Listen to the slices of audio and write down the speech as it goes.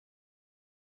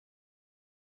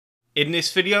In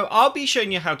this video, I'll be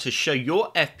showing you how to show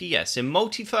your FPS in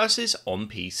MultiVersus on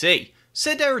PC.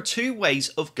 So there are two ways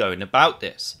of going about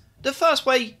this. The first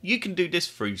way, you can do this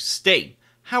through Steam.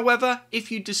 However, if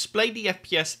you display the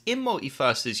FPS in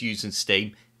MultiVersus using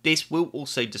Steam, this will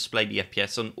also display the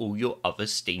FPS on all your other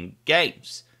Steam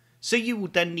games. So you will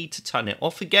then need to turn it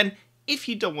off again if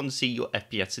you don't want to see your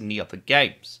FPS in the other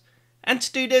games. And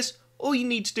to do this, all you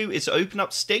need to do is open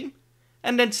up Steam,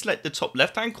 and then select the top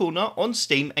left hand corner on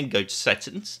Steam and go to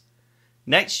settings.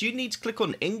 Next you need to click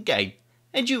on in-game,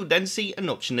 and you will then see an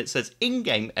option that says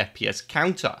in-game FPS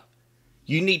counter.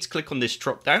 You need to click on this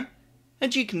drop down,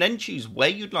 and you can then choose where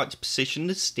you'd like to position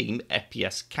the Steam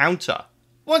FPS counter.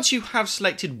 Once you have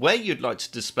selected where you'd like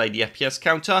to display the FPS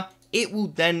counter, it will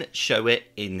then show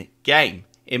it in-game,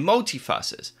 in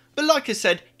MultiVersus. But like I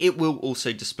said, it will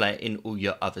also display it in all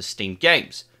your other Steam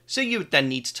games, so you would then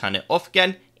need to turn it off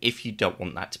again if you don't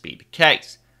want that to be the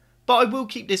case. But I will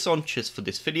keep this on just for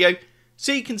this video,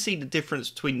 so you can see the difference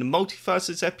between the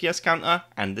MultiVersus FPS counter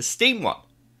and the Steam one.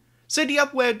 So the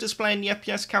other way of displaying the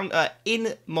FPS counter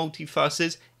in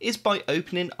MultiVersus is by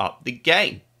opening up the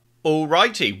game.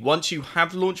 Alrighty, once you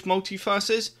have launched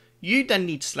MultiVersus, you then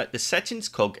need to select the settings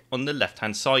cog on the left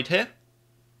hand side here,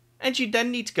 and you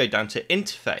then need to go down to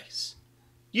interface.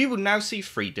 You will now see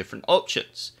three different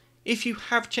options. If you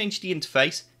have changed the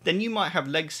interface, then you might have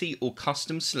legacy or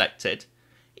custom selected.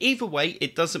 Either way,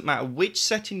 it doesn't matter which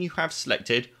setting you have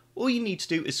selected, all you need to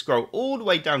do is scroll all the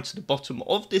way down to the bottom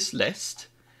of this list,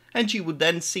 and you will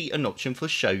then see an option for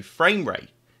show frame rate.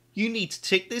 You need to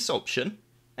tick this option,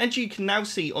 and you can now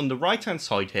see on the right hand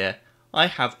side here, I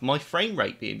have my frame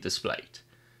rate being displayed.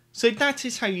 So that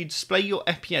is how you display your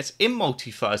FPS in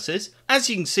MultiVersus. As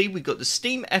you can see, we've got the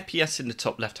Steam FPS in the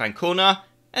top left hand corner,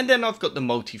 and then I've got the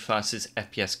MultiVersus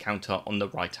FPS counter on the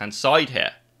right hand side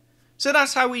here. So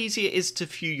that's how easy it is to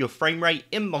view your frame rate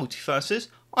in MultiVersus.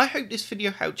 I hope this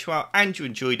video helped you out and you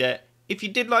enjoyed it. If you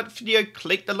did like the video,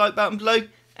 click the like button below,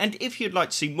 and if you'd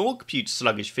like to see more computer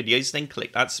sluggish videos, then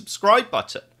click that subscribe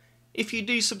button. If you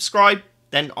do subscribe,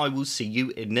 then I will see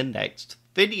you in the next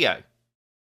video.